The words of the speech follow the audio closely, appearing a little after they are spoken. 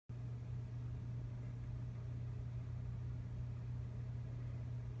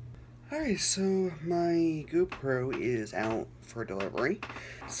Alright, so my GoPro is out for delivery.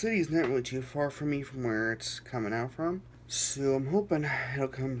 The city's not really too far from me from where it's coming out from, so I'm hoping it'll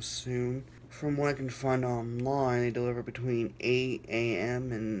come soon. From what I can find online, they deliver between 8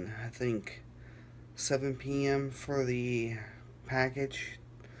 a.m. and I think 7 p.m. for the package,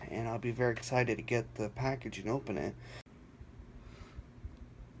 and I'll be very excited to get the package and open it.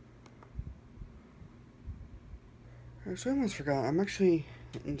 So I almost forgot, I'm actually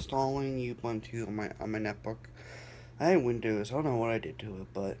installing Ubuntu on my netbook. I had Windows. I don't know what I did to it,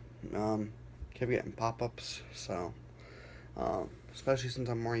 but kept getting pop-ups. So especially since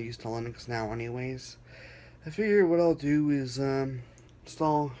I'm more used to Linux now, anyways, I figure what I'll do is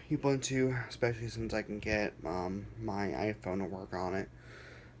install Ubuntu, especially since I can get my iPhone to work on it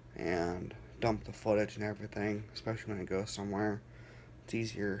and dump the footage and everything. Especially when I go somewhere, it's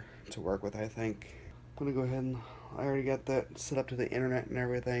easier to work with, I think. I'm gonna go ahead and I already got that set up to the internet and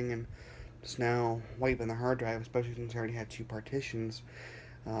everything, and just now wiping the hard drive, especially since I already had two partitions.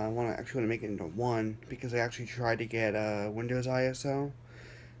 I want to make it into one because I actually tried to get Windows ISO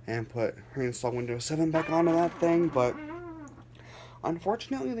and reinstall Windows 7 back onto that thing, but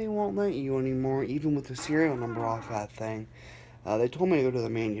unfortunately they won't let you anymore, even with the serial number off that thing. They told me to go to the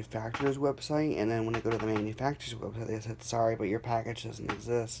manufacturer's website, and then when I go to the manufacturer's website, they said, sorry, but your package doesn't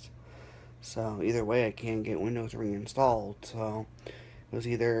exist. So either way, I can't get Windows reinstalled. So it was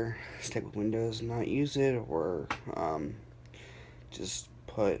either stick with Windows and not use it, or just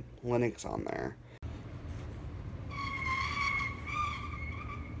put Linux on there.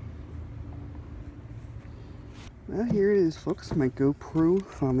 Well, here it is, folks. My GoPro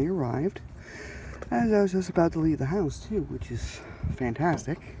finally arrived. As I was just about to leave the house, too, which is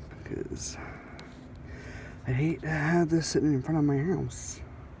fantastic, because I hate to have this sitting in front of my house,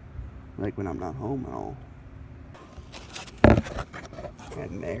 like when I'm not home at all.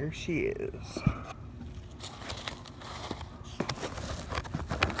 And there she is.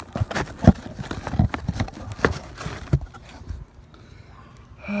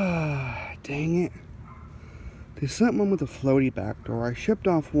 Dang it. They sent one with a floaty back door. I shipped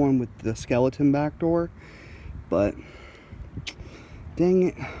off one with the skeleton back door, but dang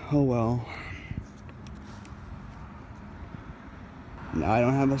it. Oh well. Now I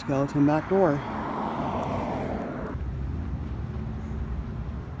don't have a skeleton back door.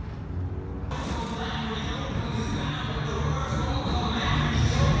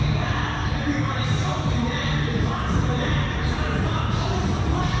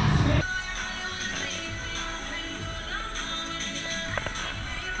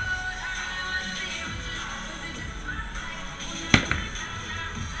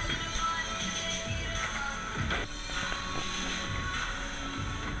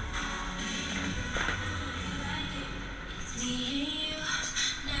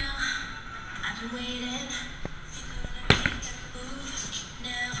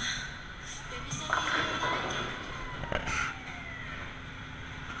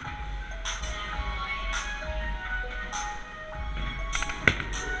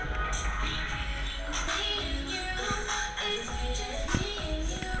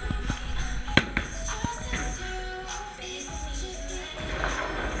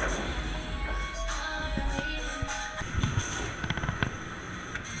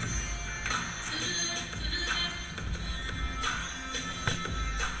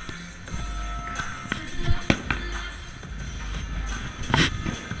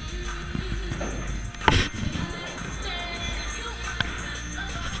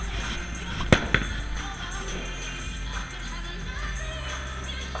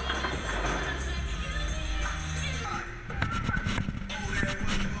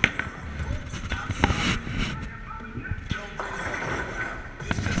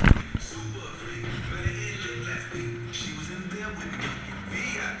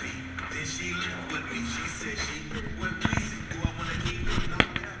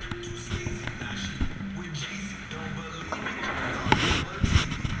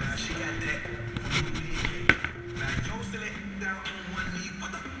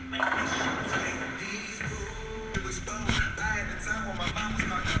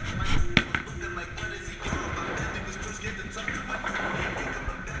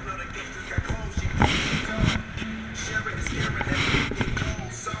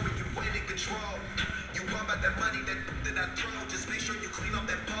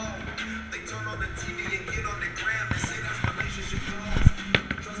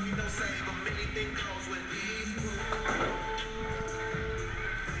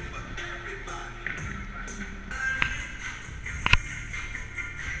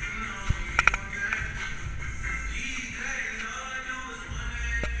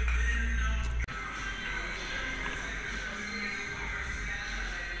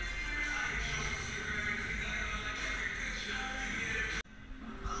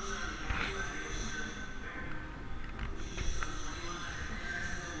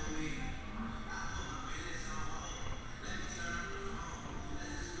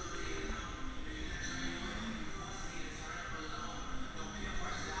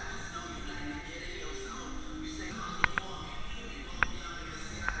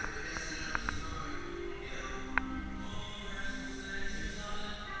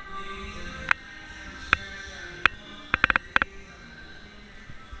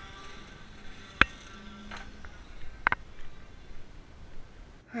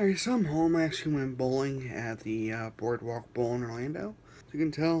 Alright, so I'm home. I actually went bowling at the Boardwalk Bowl in Orlando. As you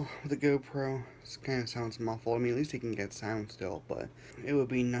can tell, with the GoPro, it kind of sounds muffled. I mean, at least you can get sound still, but it would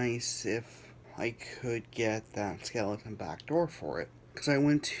be nice if I could get that skeleton back door for it. Because I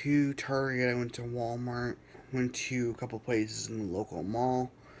went to Target, I went to Walmart, went to a couple places in the local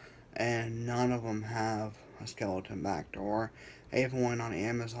mall, and none of them have a skeleton back door. I even went on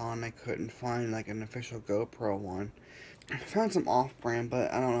Amazon, I couldn't find like an official GoPro one. I found some off-brand,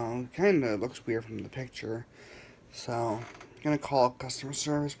 but I don't know, it kind of looks weird from the picture. So, I'm gonna call customer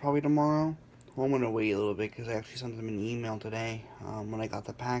service probably tomorrow. Well, I'm gonna wait a little bit because I actually sent them an email today when I got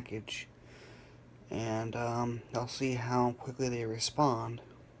the package. And I'll see how quickly they respond.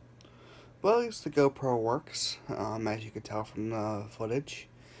 Well, at least the GoPro works, as you could tell from the footage.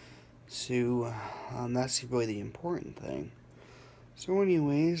 So, that's really the important thing. So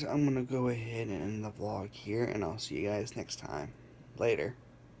anyways, I'm gonna go ahead and end the vlog here, and I'll see you guys next time. Later.